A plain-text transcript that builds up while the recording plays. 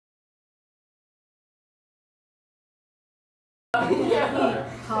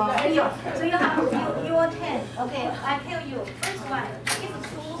朋友. So you have your 10. Okay, I tell you, first one, if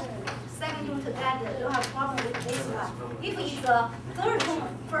two second unit together, you have problem with this one. If it's the third tone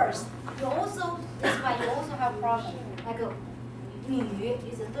first, you also, this one, you also have problem. Like 女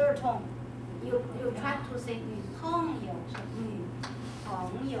is the third tone. You try to say 女朋友, 女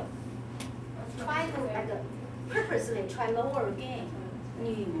朋友. Try to like purposely try lower again.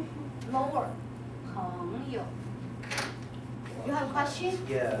 女 lower 朋友. You have a question?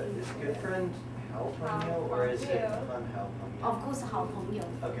 Yeah, is good friend 好朋友 or is it 很好朋友? Of course, 好朋友,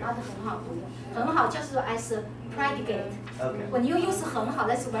 Okay. not 很好朋友. 很好 just as a predicate. Okay. When you use 很好,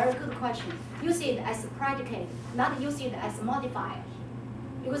 that's a very good question. Use it as a predicate, not use it as a modifier.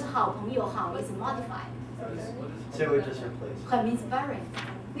 Because 好朋友好 is a modifier. So we just replace. 很 means very.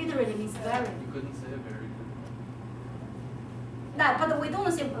 Literally means very. You couldn't say very good. No, but we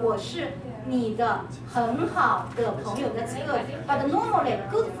don't say 我是你的很好的朋友. That's good. But normally,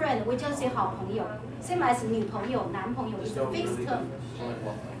 good friend, we just say 好朋友. Same as 女朋友, 男朋友 is a fixed term.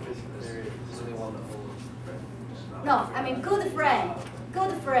 No, I mean good friend.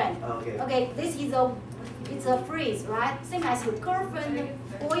 Good friend. Okay. Okay, this is it's a phrase, right? Same as your girlfriend,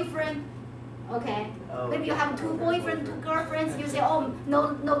 boyfriend. Okay. Maybe you have two boyfriends, two girlfriends. You say, oh,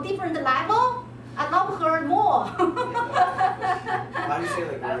 no different level. I love her more. How do you say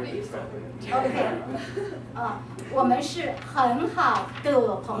like very good friend? Okay. 我们是很好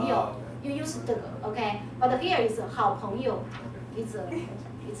的朋友. You use 的, okay? But here is 好朋友. It's a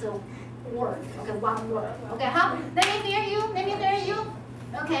word. Okay, one word. Okay, huh? Let me hear you. Let me hear you.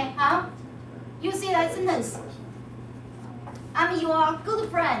 Okay, huh? You see that sentence. I'm your good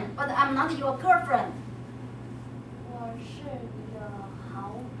friend, but I'm not your girlfriend. 我是你的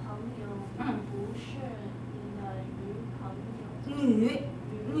好朋友，不是你的女朋友。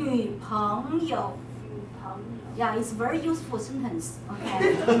女朋友. Yeah, it's very useful sentence.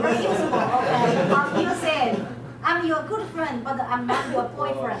 Okay, very useful. Okay, you said, I'm your good friend, but I'm not your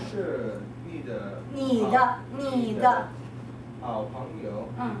boyfriend. 是你的好朋友。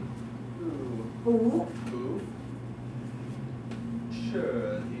不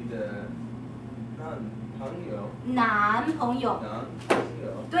是你的男朋友。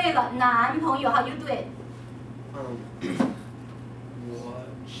对了，男朋友 How you do it? 我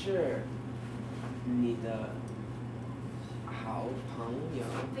是你的好朋友。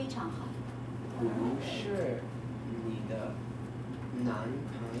非常好。不是你的男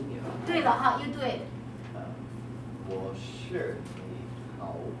朋友。对了 How you do it? 我是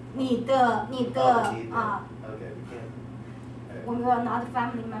你的 Okay, we can't. We are not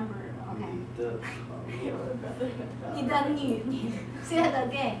family member. Okay. 你的女 Say it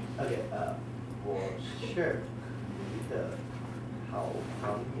again. Okay, 我是你的好朋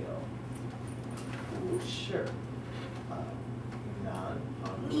友，不是男朋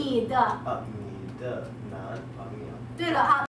友。你的男朋友。对了哈。